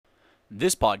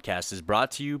This podcast is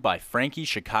brought to you by Frankie's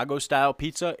Chicago-style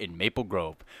pizza in Maple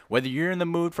Grove. Whether you're in the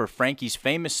mood for Frankie's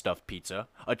famous stuffed pizza,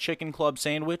 a chicken club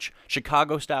sandwich,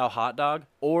 Chicago-style hot dog,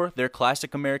 or their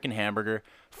classic American hamburger,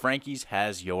 Frankie's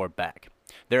has your back.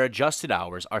 Their adjusted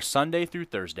hours are Sunday through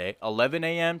Thursday, 11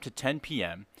 a.m. to 10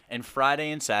 p.m., and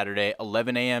Friday and Saturday,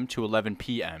 11 a.m. to 11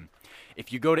 p.m.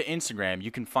 If you go to Instagram,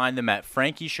 you can find them at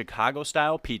Frankie's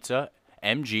Chicago-style pizza,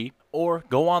 MG, or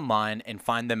go online and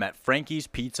find them at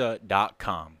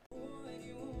frankie'spizza.com.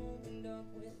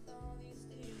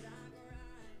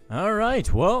 All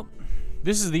right, well,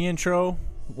 this is the intro.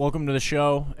 Welcome to the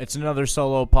show. It's another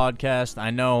solo podcast.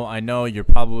 I know, you're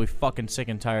probably fucking sick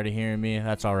and tired of hearing me.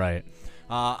 That's all right.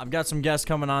 I've got some guests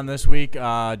coming on this week.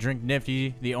 Drink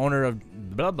Nifty, the owner of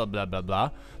blah, blah, blah, blah, blah.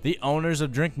 The owners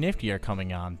of Drink Nifty are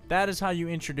coming on. That is how you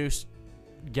introduce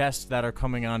guests that are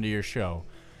coming onto your show.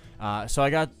 So I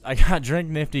got Drink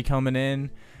Nifty coming in,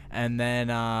 and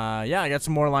then I got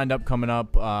some more lined up coming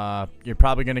up. You're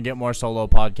probably gonna get more solo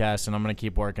podcasts, and I'm gonna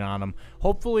keep working on them.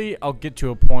 Hopefully, I'll get to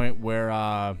a point where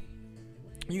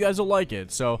you guys will like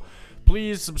it. So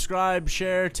please subscribe,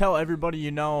 share, tell everybody you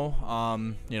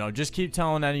know. Just keep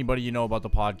telling anybody you know about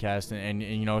the podcast, and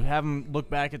have them look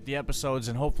back at the episodes,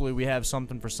 and hopefully we have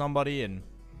something for somebody. And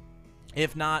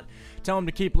if not, tell them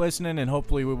to keep listening, and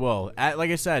hopefully we will.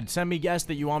 Like I said, send me guests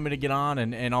that you want me to get on,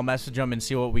 and I'll message them and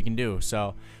see what we can do.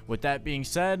 So, with that being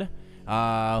said,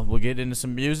 we'll get into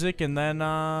some music, and then,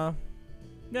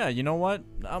 you know what?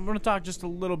 I'm going to talk just a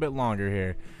little bit longer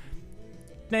here.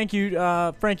 Thank you,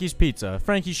 Frankie's Pizza,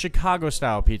 Frankie's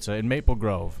Chicago-style pizza in Maple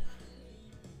Grove,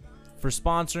 for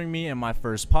sponsoring me in my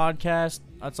first podcast.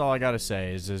 That's all I got to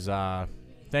say is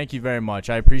thank you very much.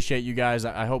 I appreciate you guys.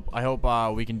 I hope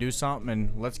we can do something,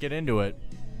 and let's get into it.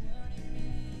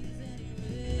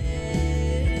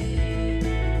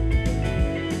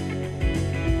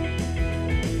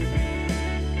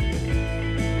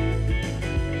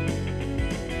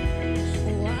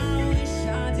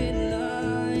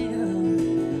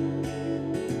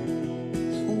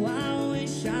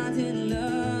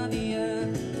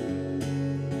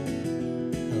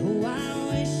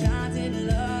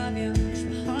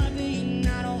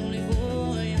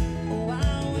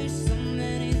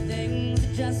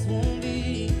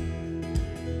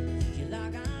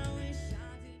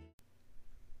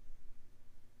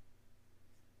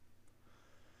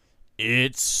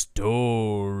 It's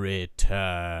story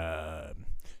time.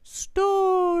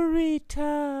 Story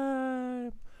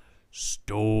time.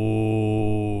 Story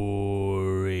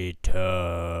time.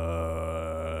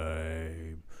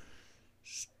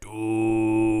 Story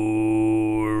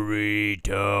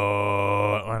time.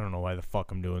 I don't know why the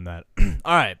fuck I'm doing that.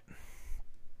 All right.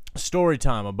 Story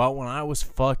time about when I was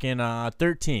fucking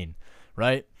 13,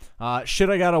 right? Shit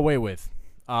I got away with.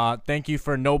 Thank you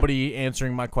for nobody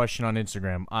answering my question on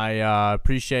Instagram. I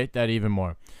appreciate that even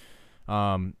more.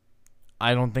 I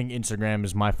don't think Instagram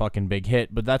is my fucking big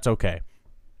hit, but that's okay.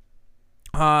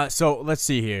 So let's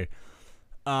see here.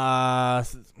 I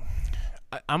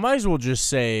might as well just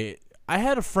say I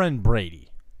had a friend Brady.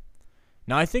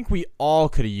 Now, I think we all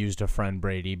could have used a friend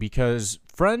Brady, because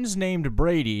friends named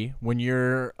Brady, when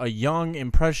you're a young,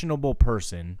 impressionable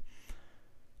person,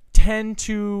 tend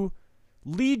to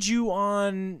lead you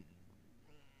on,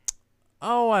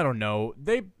 I don't know.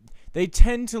 They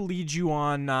tend to lead you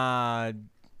on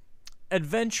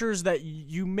adventures that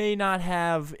you may not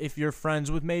have if you're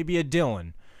friends with maybe a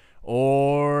Dylan,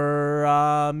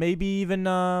 or maybe even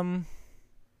an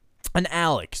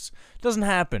Alex. It doesn't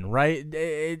happen, right?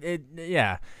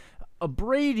 Yeah. A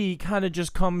Brady kind of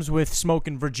just comes with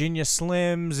smoking Virginia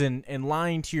Slims and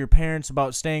lying to your parents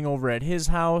about staying over at his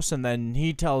house, and then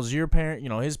he tells your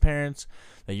his parents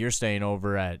that you're staying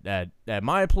over at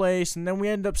my place, and then we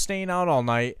end up staying out all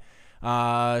night,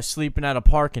 sleeping at a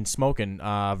park and smoking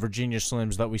Virginia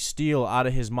Slims that we steal out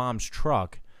of his mom's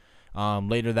truck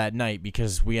later that night,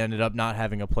 because we ended up not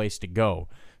having a place to go.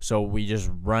 So we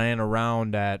just ran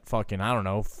around at fucking,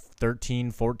 13,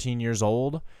 14 years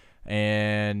old.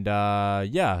 And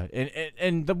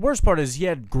and the worst part is he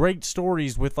had great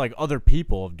stories with like other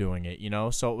people of doing it,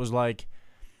 so it was like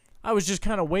I was just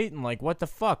kind of waiting, like, what the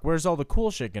fuck, where's all the cool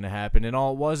shit gonna happen? And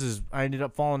all it was is I ended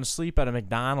up falling asleep at a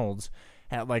McDonald's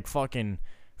at like fucking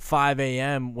 5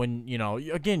 a.m. when,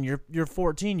 again, you're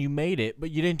 14, you made it,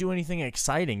 but you didn't do anything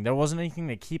exciting. There wasn't anything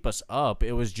to keep us up.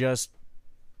 It was just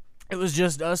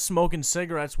us smoking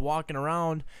cigarettes, walking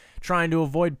around, trying to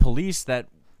avoid police that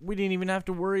we didn't even have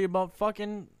to worry about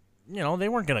fucking, they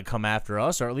weren't going to come after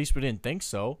us, or at least we didn't think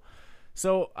so.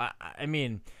 So, I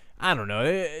mean, I don't know.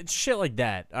 It's shit like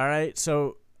that, all right?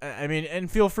 So, I mean,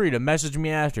 and feel free to message me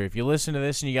after. If you listen to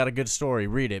this and you got a good story,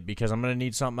 read it, because I'm going to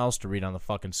need something else to read on the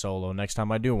fucking solo next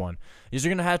time I do one. These are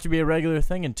going to have to be a regular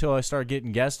thing until I start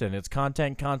getting guests in. It's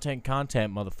content,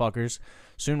 motherfuckers.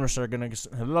 Soon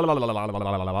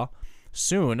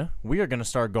we are going to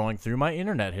start going through my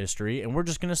internet history, and we're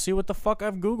just going to see what the fuck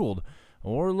I've Googled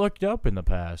or looked up in the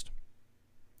past.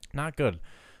 Not good.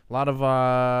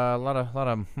 Porno.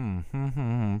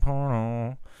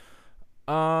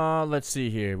 Let's see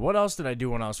here. What else did I do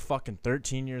when I was fucking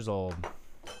 13 years old?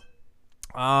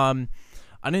 I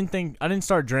didn't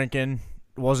start drinking.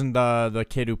 Wasn't the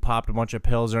kid who popped a bunch of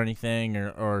pills or anything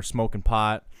or smoking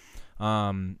pot.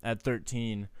 At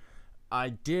 13, I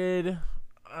did.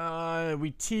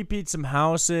 We TP'd some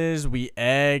houses. We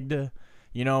egged.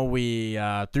 We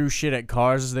threw shit at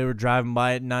cars as they were driving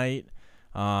by at night.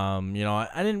 I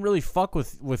didn't really fuck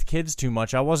with kids too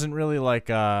much. I wasn't really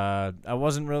into, I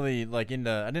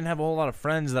didn't have a whole lot of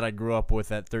friends that I grew up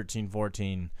with at 13,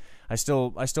 14. I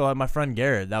still had my friend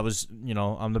Garrett. That was,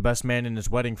 I'm the best man in his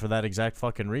wedding for that exact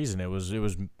fucking reason. It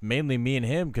was mainly me and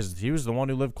him, because he was the one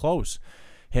who lived close.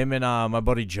 Him and my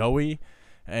buddy Joey,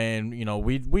 and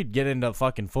we'd get into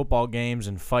fucking football games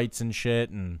and fights and shit,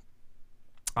 and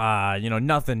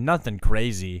nothing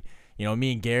crazy.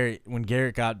 Me and Garrett, when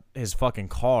Garrett got his fucking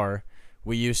car,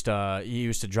 he used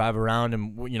to drive around,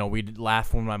 and we'd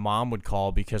laugh when my mom would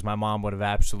call, because my mom would have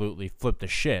absolutely flipped the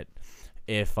shit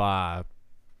if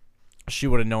she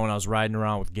would have known I was riding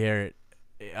around with Garrett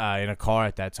in a car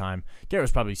at that time. Garrett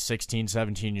was probably 16,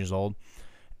 17 years old.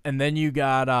 And then you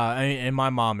got and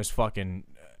my mom is fucking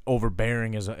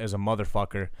overbearing as a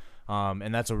motherfucker.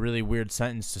 And that's a really weird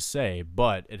sentence to say,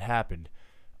 but it happened.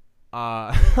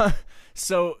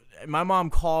 So my mom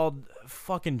called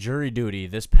fucking jury duty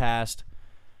this past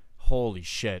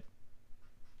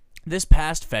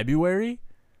February.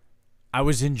 I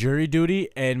was in jury duty,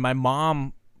 and my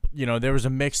mom, there was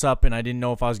a mix-up, and I didn't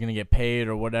know if I was going to get paid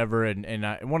or whatever, and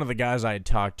one of the guys I had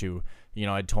talked to,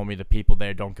 had told me the people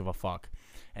there don't give a fuck.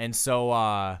 And so,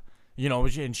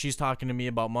 and she's talking to me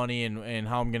about money and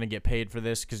how I'm going to get paid for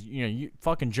this, because,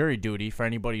 fucking jury duty, for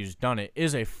anybody who's done it,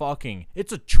 it's a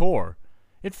chore.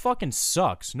 It fucking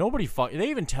sucks. They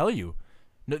even tell you.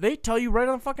 They tell you right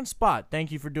on the fucking spot,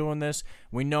 thank you for doing this.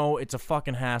 We know it's a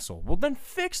fucking hassle. Well, then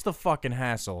fix the fucking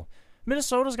hassle.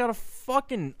 Minnesota's got a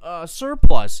fucking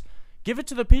surplus. Give it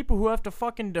to the people who have to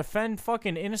fucking defend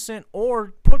fucking innocent,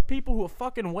 or put people who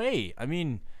fucking weigh. I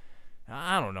mean,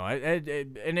 I don't know.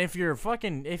 And if you're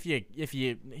fucking,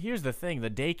 here's the thing, the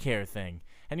daycare thing.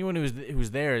 Anyone who's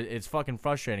there, it's fucking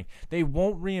frustrating. They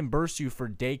won't reimburse you for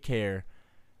daycare,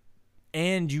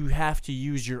 and you have to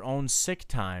use your own sick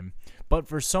time. But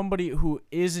for somebody who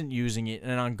isn't using it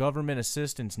and on government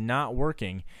assistance not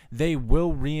working, they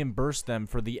will reimburse them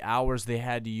for the hours they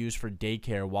had to use for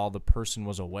daycare while the person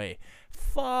was away.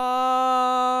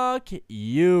 Fuck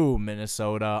you,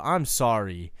 Minnesota. I'm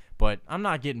sorry, but I'm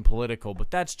not getting political,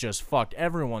 but that's just fucked.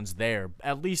 Everyone's there.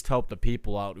 At least help the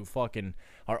people out who fucking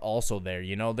are also there.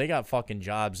 They got fucking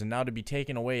jobs, and now to be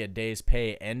taking away a day's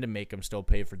pay and to make them still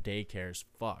pay for daycare is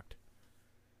fucked.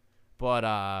 But,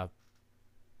 alright,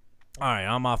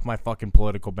 I'm off my fucking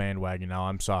political bandwagon now.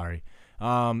 I'm sorry.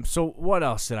 So what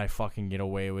else did I fucking get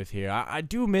away with here? I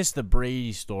do miss the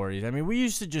Brady stories. I mean, we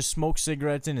used to just smoke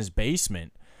cigarettes in his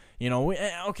basement.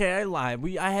 Okay, I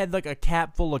lied. I had like a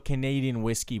cap full of Canadian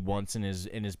whiskey once in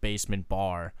his basement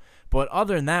bar. But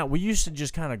other than that, we used to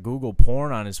just kind of Google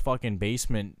porn on his fucking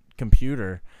basement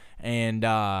computer and,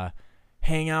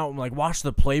 hang out and like watch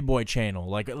the Playboy channel.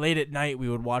 Like late at night we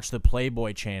would watch the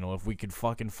Playboy channel if we could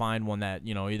fucking find one that,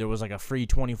 either was like a free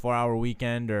 24-hour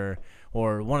weekend or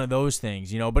one of those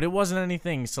things, but it wasn't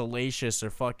anything salacious or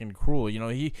fucking cruel.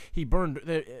 He had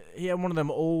one of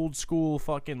them old school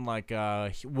fucking like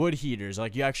wood heaters.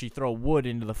 Like you actually throw wood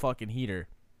into the fucking heater.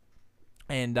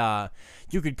 And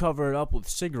you could cover it up with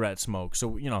cigarette smoke.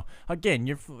 So,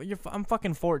 again, I'm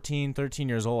fucking 14, 13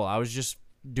 years old. I was just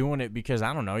doing it because,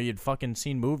 I don't know, you'd fucking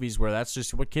seen movies where that's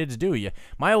just what kids do.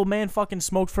 My old man fucking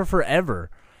smoked for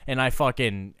forever, and I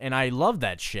love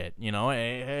that shit,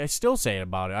 I still say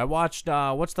about it. I watched,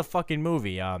 what's the fucking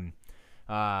movie, A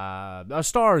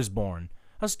Star Is Born,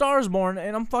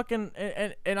 and I'm fucking,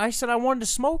 and I said I wanted to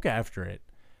smoke after it.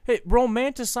 It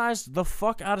romanticized the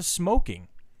fuck out of smoking.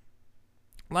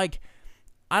 Like,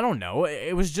 I don't know.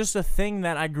 It was just a thing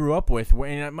that I grew up with.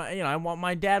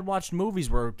 My dad watched movies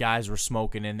where guys were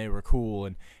smoking and they were cool,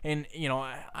 and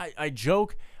I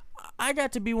joke. I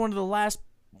got to be one of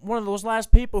those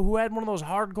last people who had one of those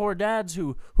hardcore dads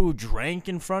who drank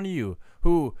in front of you,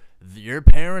 who Your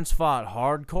parents fought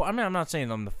hardcore. I mean, I'm not saying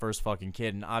I'm the first fucking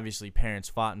kid, and obviously parents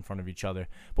fought in front of each other.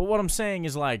 But what I'm saying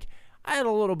is, like, I had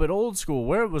a little bit old school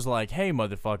where it was like, hey,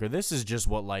 motherfucker, this is just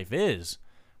what life is.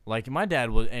 Like, my dad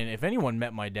was, and if anyone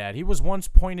met my dad, he was once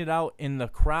pointed out in the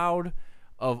crowd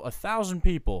of 1,000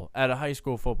 people at a high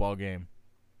school football game.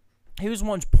 He was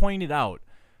once pointed out,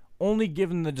 only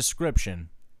given the description,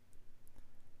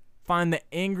 find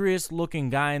the angriest looking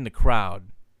guy in the crowd.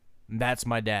 And that's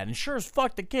my dad. And sure as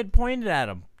fuck, the kid pointed at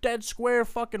him. Dead square,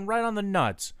 fucking right on the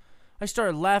nuts. I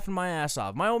started laughing my ass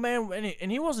off. My old man,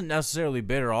 and he wasn't necessarily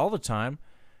bitter all the time,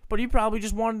 but he probably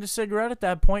just wanted a cigarette at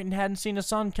that point and hadn't seen his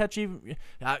son catch even.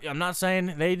 I'm not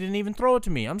saying they didn't even throw it to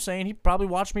me. I'm saying he probably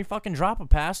watched me fucking drop a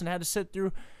pass and had to sit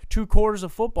through 2 quarters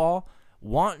of football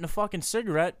wanting a fucking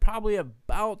cigarette. Probably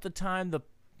about the time the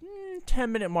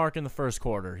 10-minute mark in the first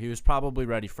quarter, he was probably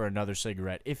ready for another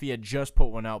cigarette if he had just put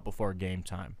one out before game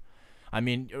time. I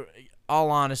mean,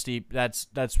 all honesty, that's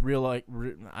real. Like,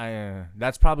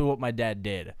 that's probably what my dad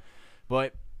did.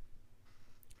 But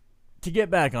to get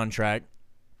back on track,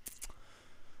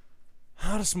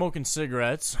 out of smoking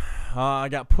cigarettes, I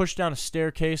got pushed down a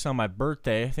staircase on my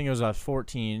birthday. I think it was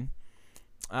 14.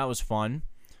 That was fun.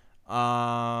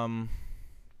 I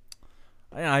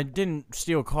didn't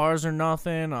steal cars or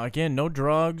nothing. Again, no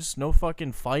drugs, no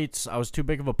fucking fights. I was too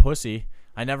big of a pussy.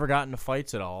 I never got into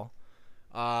fights at all.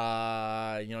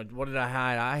 What did I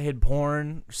hide? I hid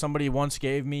porn. Somebody once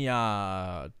gave me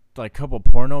like a couple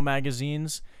porno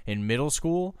magazines in middle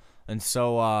school, and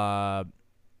so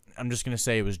I'm just gonna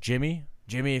say it was Jimmy.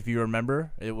 Jimmy, if you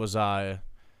remember, it was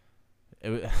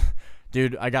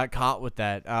dude, I got caught with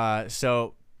that.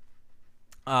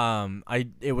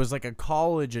 It was like a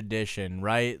college edition,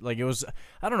 right? Like, it was,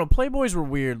 I don't know, Playboys were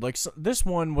weird. Like, this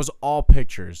one was all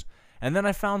pictures. And then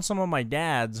I found some of my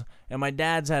dad's, and my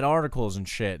dad's had articles and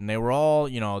shit, and they were all,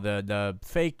 the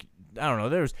fake, I don't know,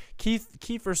 there was,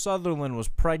 Kiefer Sutherland was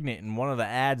pregnant in one of the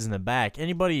ads in the back.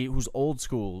 Anybody who's old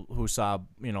school, who saw,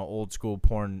 old school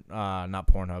porn, not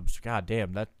Pornhubs, god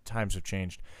damn, that times have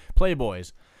changed,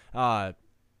 Playboys,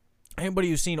 anybody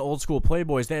who's seen old school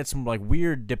Playboys, they had some, like,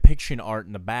 weird depiction art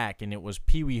in the back, and it was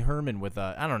Pee Wee Herman with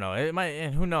a, I don't know, it might,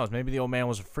 and who knows, maybe the old man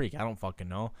was a freak, I don't fucking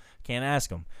know, can't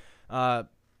ask him,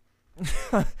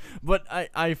 but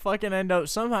I fucking end up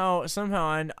somehow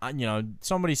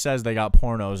somebody says they got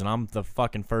pornos, and I'm the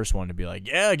fucking first one to be like,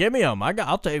 yeah, give me them,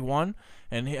 I'll take one,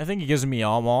 and I think he gives me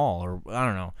them all, or I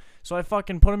don't know. So I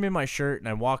fucking put them in my shirt and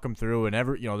I walk them through, and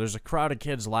there's a crowd of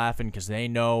kids laughing because they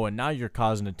know, and now you're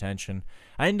causing attention.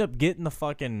 I end up getting the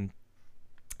fucking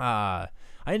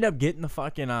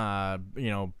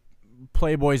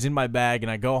Playboys in my bag,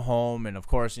 and I go home, and of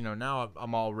course, now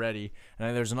I'm all ready,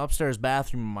 and there's an upstairs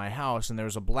bathroom in my house, and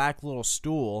there's a black little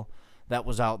stool that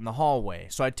was out in the hallway.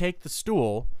 So I take the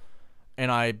stool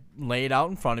and I lay it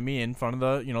out in front of me, in front of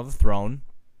the the throne,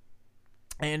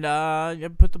 and I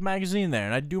put the magazine there,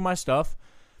 and I do my stuff,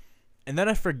 and then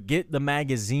I forget the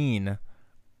magazine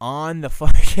on the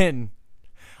fucking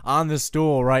on the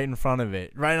stool right in front of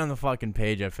it, right on the fucking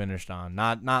page I finished on,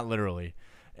 not literally.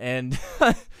 And,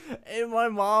 and my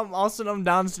mom, all of a sudden I'm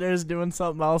downstairs doing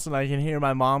something else, and I can hear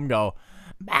my mom go,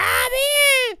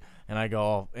 "Bobby!" And I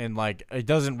go, and like, it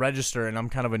doesn't register, and I'm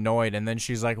kind of annoyed. And then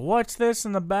she's like, "What's this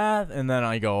in the bath?" And then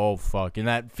I go, "Oh, fuck." And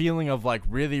that feeling of like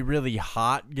really, really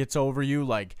hot gets over you,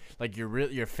 like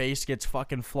your face gets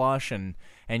fucking flush, and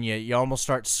you almost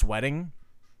start sweating.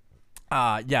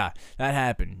 Yeah, that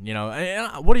happened,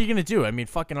 and what are you going to do? I mean,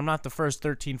 fucking, I'm not the first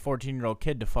 13, 14-year-old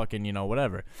kid to fucking,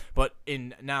 whatever. But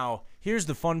now, here's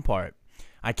the fun part.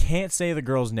 I can't say the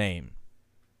girl's name,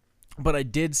 but I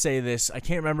did say this. I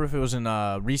can't remember if it was in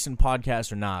a recent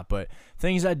podcast or not, but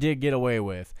things I did get away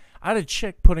with. I had a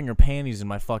chick putting her panties in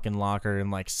my fucking locker in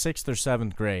like 6th or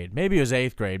 7th grade. Maybe it was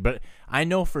 8th grade, but I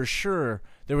know for sure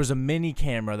there was a mini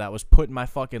camera that was put in my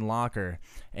fucking locker,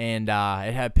 and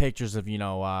it had pictures of,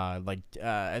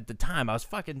 at the time I was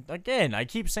fucking, again, I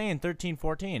keep saying 13,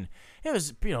 14. It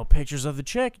was, pictures of the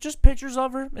chick, just pictures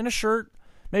of her in a shirt,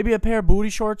 maybe a pair of booty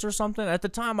shorts or something. At the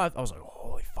time, I was like,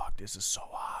 holy fuck, this is so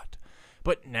hot.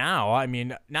 But now,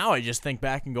 now I just think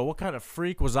back and go, what kind of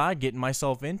freak was I getting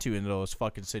myself into in those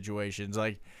fucking situations?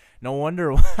 Like, no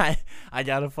wonder why I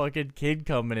got a fucking kid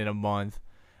coming in a month.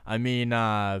 I mean,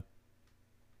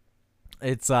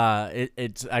 it's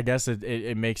I guess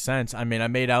it makes sense. I mean, I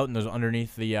made out in those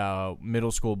underneath the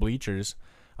middle school bleachers,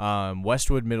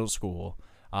 Westwood Middle School.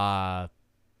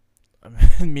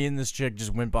 Me and this chick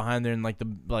just went behind there and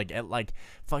at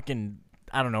fucking,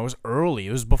 I don't know, it was early.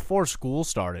 It was before school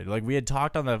started. Like, we had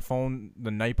talked on the phone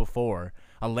the night before.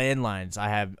 Landlines,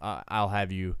 I'll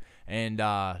have you. And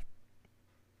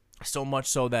So much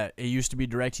so that it used to be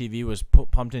DirecTV was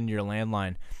pumped into your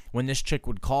landline. When this chick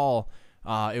would call,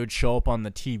 it would show up on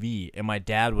the TV, and my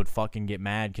dad would fucking get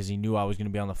mad because he knew I was going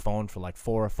to be on the phone for like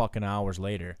 4 fucking hours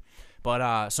later.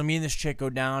 But so me and this chick go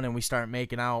down, and we start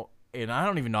making out, and I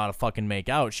don't even know how to fucking make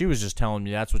out. She was just telling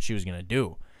me that's what she was going to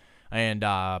do. And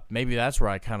maybe that's where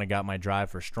I kind of got my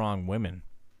drive for strong women.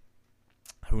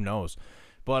 Who knows?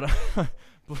 But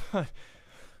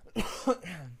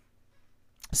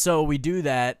so we do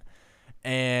that,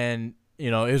 and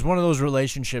it was one of those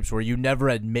relationships where you never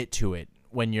admit to it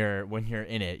when you're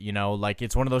in it, like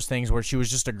it's one of those things where she was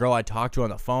just a girl I talked to on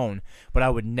the phone, but I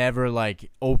would never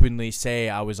like openly say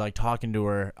I was like talking to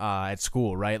her at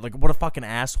school, right? Like, what a fucking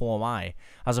asshole am I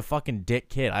was a fucking dick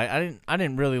kid. I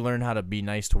didn't really learn how to be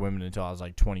nice to women until I was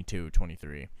like 22,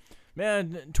 23.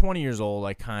 Man, 20 years old,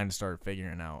 I kind of started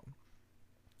figuring out.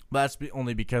 But that's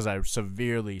only because I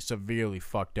severely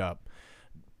fucked up.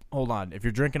 Hold on. If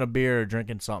you're drinking a beer or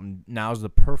drinking something, now's the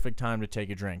perfect time to take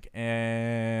a drink.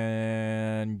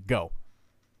 And go.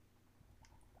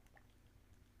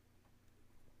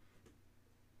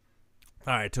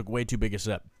 All right, took way too big a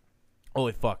sip.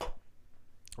 Holy fuck.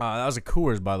 That was a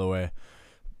Coors, by the way.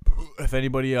 If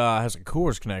anybody has a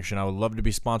Coors connection, I would love to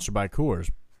be sponsored by Coors.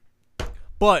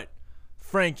 But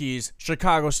Frankie's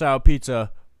Chicago-style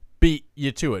pizza beat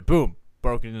you to it. Boom.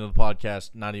 Broke it into the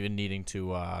podcast, not even needing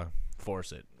to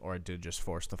force it, or I did just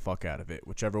force the fuck out of it,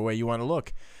 whichever way you want to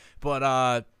look. But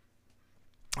all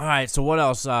right, so what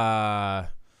else? Had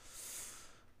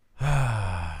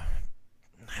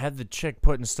the chick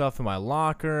putting stuff in my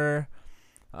locker.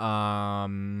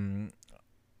 I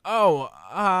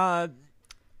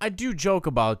do joke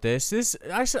about this.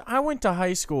 I went to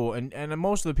high school, and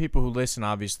most of the people who listen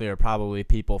obviously are probably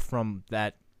people from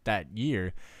that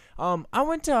year. I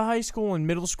went to high school and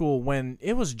middle school when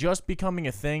it was just becoming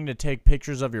a thing to take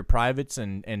pictures of your privates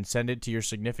and send it to your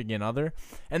significant other.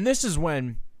 And this is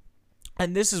when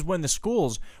the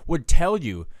schools would tell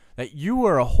you that you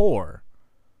were a whore,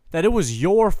 that it was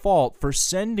your fault for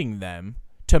sending them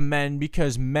to men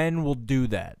because men will do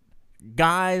that.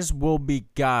 Guys will be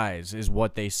guys is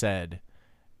what they said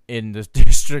in the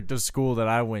district of school that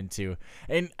I went to.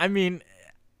 And I mean,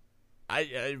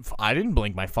 I didn't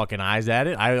blink my fucking eyes at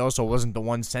it. I also wasn't the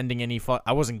one sending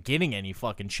I wasn't getting any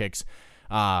fucking chicks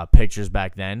pictures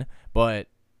back then, but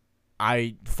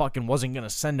I fucking wasn't going to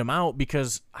send them out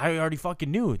because I already fucking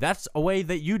knew that's a way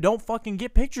that you don't fucking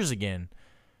get pictures again.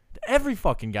 Every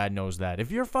fucking guy knows that.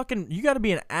 If you're fucking, you got to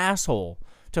be an asshole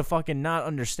to fucking not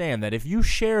understand that if you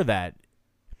share that,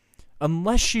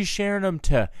 unless she's sharing them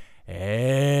to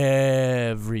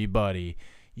everybody,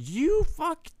 you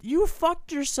fucked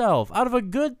yourself out of a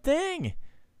good thing.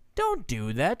 Don't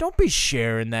do that. Don't be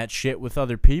sharing that shit with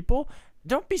other people.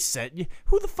 Don't be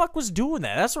who the fuck was doing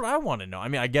that? That's what I want to know. I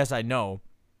mean, I guess I know,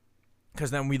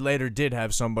 because then we later did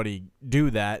have somebody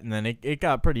do that, and then it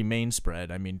got pretty main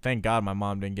spread. I mean, thank God my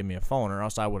mom didn't give me a phone, or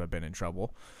else I would have been in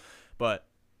trouble. But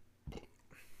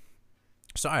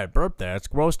sorry, I burped there. It's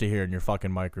gross to hear in your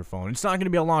fucking microphone. It's not going to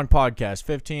be a long podcast,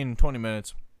 15, 20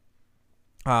 minutes.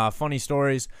 Funny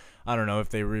stories. I don't know if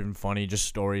they were even funny, just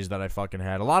stories that I fucking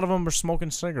had. A lot of them were smoking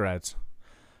cigarettes.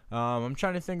 I'm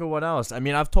trying to think of what else. I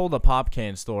mean, I've told a pop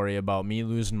can story about me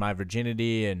losing my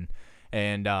virginity and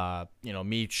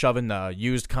me shoving the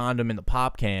used condom in the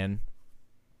pop can.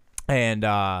 And,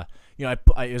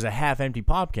 it was a half-empty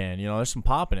pop can. There's some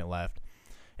pop in it left.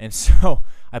 And so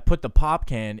I put the pop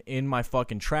can in my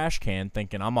fucking trash can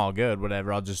thinking I'm all good,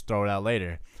 whatever, I'll just throw it out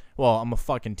later. Well, I'm a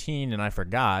fucking teen and I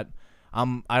forgot. I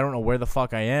don't know where the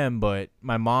fuck I am, but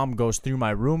my mom goes through my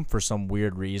room for some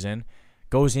weird reason,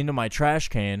 goes into my trash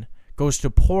can, goes to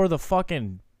pour the pop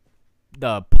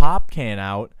can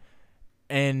out,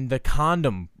 and the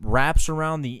condom wraps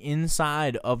around the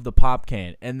inside of the pop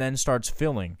can and then starts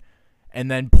filling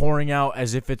and then pouring out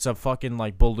as if it's a fucking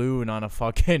like balloon on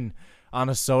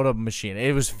a soda machine.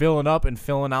 It was filling up and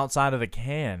filling outside of the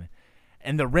can,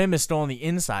 and the rim is still on the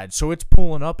inside, so it's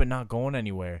pulling up and not going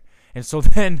anywhere. And so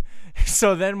then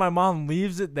my mom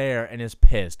leaves it there and is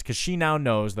pissed because she now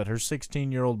knows that her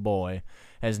 16-year-old boy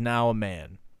is now a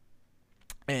man.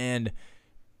 And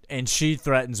she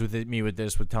threatens me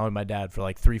with telling my dad for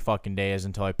like 3 fucking days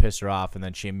until I piss her off, and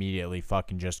then she immediately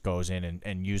fucking just goes in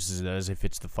and uses it as if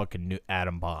it's the fucking new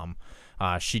atom bomb.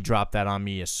 She dropped that on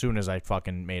me as soon as I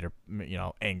fucking made her,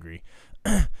 angry.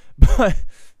 But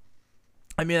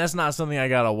I mean, that's not something I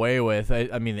got away with.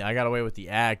 I mean, I got away with the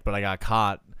act, but I got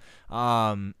caught.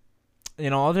 Other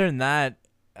than that,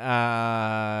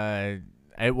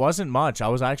 it wasn't much. I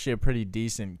was actually a pretty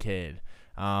decent kid.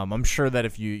 I'm sure that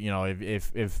if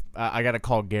if I gotta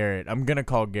call Garrett, I'm gonna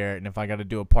call Garrett, and if I gotta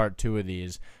do a part 2 of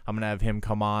these, I'm gonna have him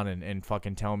come on and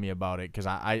fucking tell me about it, because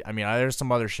I mean, there's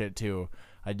some other shit too.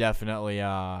 I definitely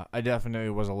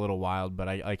was a little wild, but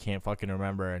I can't fucking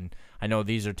remember, and I know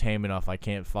these are tame enough. I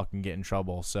can't fucking get in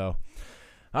trouble. So,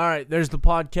 all right, there's the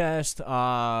podcast.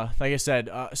 Like I said,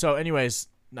 so anyways,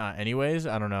 I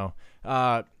don't know.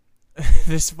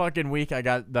 This fucking week I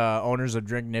got the owners of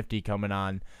Drink Nifty coming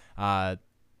on.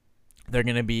 They're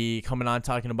gonna be coming on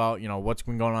talking about what's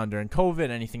been going on during COVID,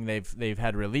 anything they've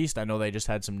had released. I know they just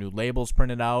had some new labels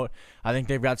printed out. I think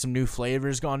they've got some new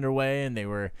flavors underway, and they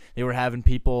were having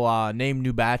people name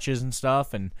new batches and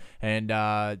stuff. And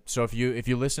so if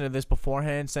you listen to this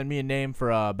beforehand, send me a name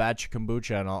for a batch of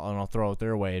kombucha, and I'll throw it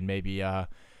their way, and maybe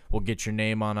we'll get your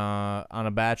name on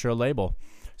a batch or a label.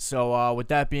 So with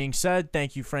that being said,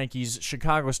 thank you, Frankie's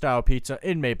Chicago-style pizza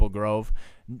in Maple Grove,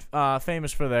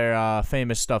 famous for their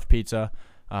famous stuffed pizza.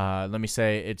 Let me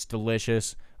say it's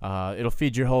delicious. It'll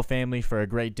feed your whole family for a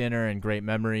great dinner and great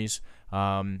memories.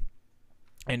 And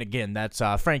again, that's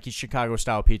Frankie's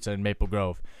Chicago-style pizza in Maple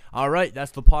Grove. All right,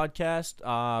 that's the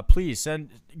podcast. Please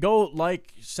send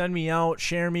me out,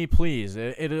 share me, please.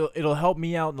 It'll help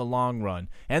me out in the long run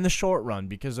and the short run,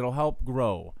 because it'll help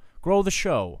grow the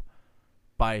show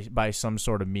by some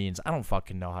sort of means. I don't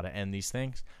fucking know how to end these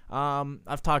things.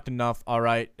 I've talked enough. All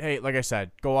right. Hey, like I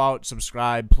said, go out,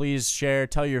 subscribe, please share,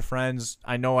 tell your friends.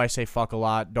 I know I say fuck a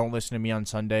lot. Don't listen to me on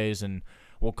Sundays, and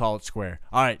we'll call it square.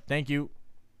 All right. Thank you.